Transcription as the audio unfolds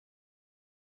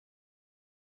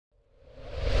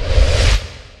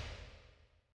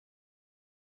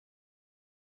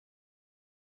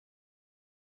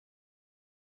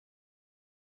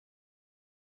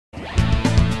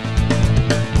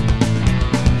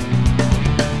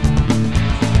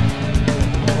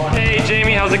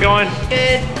how's it going?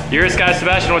 Good. You're at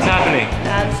Sebastian, what's happening?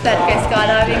 Just about to go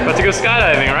skydiving. About to go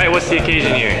skydiving, right? What's the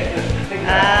occasion here?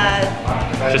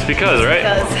 Just because, right?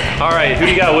 Because. Alright, who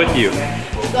do you got with you?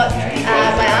 We've got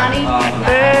my auntie.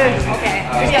 Hey! Okay.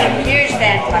 We've got a huge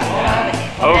dance party.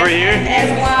 Over here?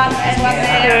 There's one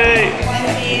there. Hey!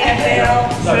 One here,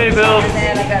 Bill. Hey, Bill. And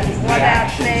then I've got one out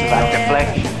there.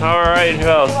 Alright, who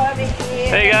else? Over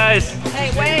here. Hey guys! Hey,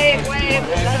 wave.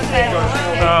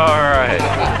 Alright.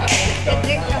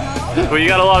 Well, you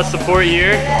got a lot of support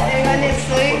here. There's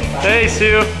Sue. Hey,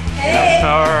 Sue. Hey.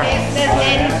 Alright. There's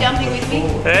Ned who's jumping with me.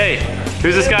 Hey,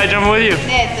 who's this guy jumping with you?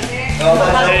 Ned.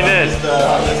 Hey, Ned.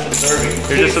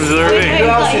 You're just observing? Who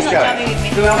else is jumping with me?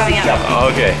 Who else is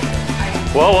jumping? Okay.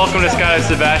 Well, welcome to Skydive,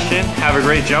 Sebastian. Have a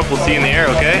great jump. We'll see you in the air,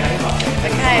 okay?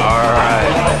 Okay.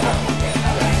 Alright.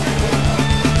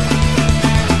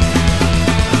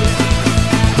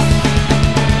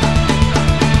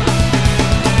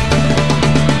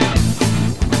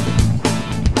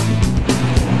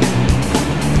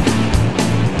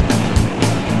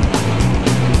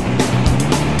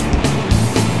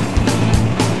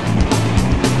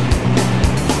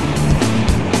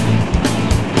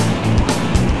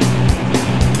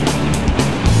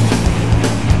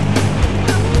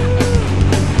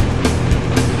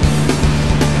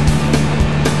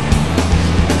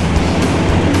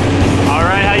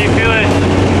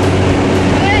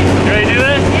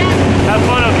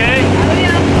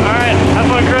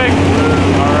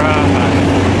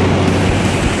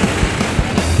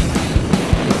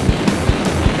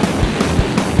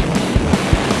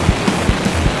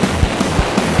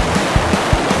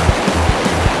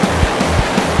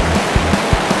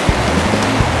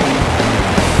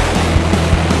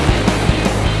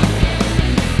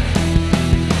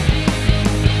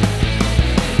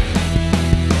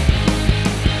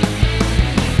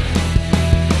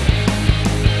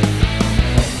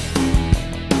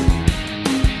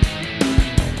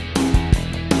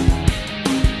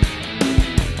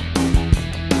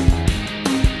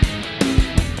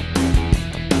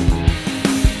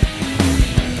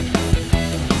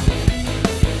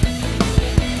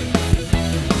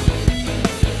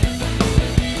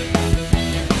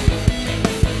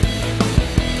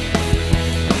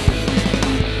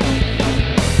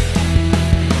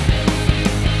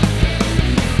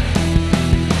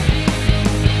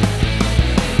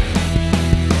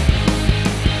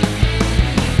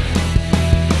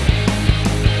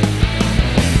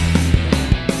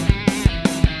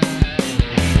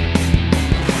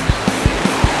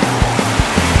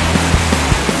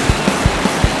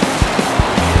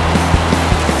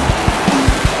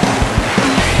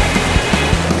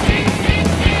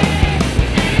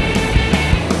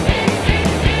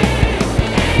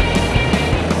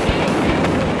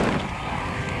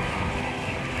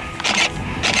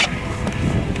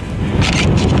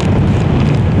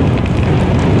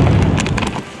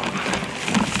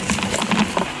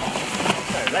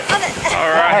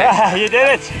 Alright, you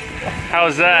did it! How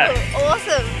was that?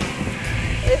 Awesome!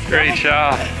 Great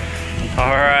job.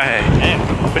 Alright.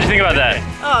 What do you think about that?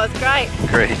 Oh, it's great.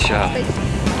 Great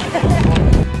job.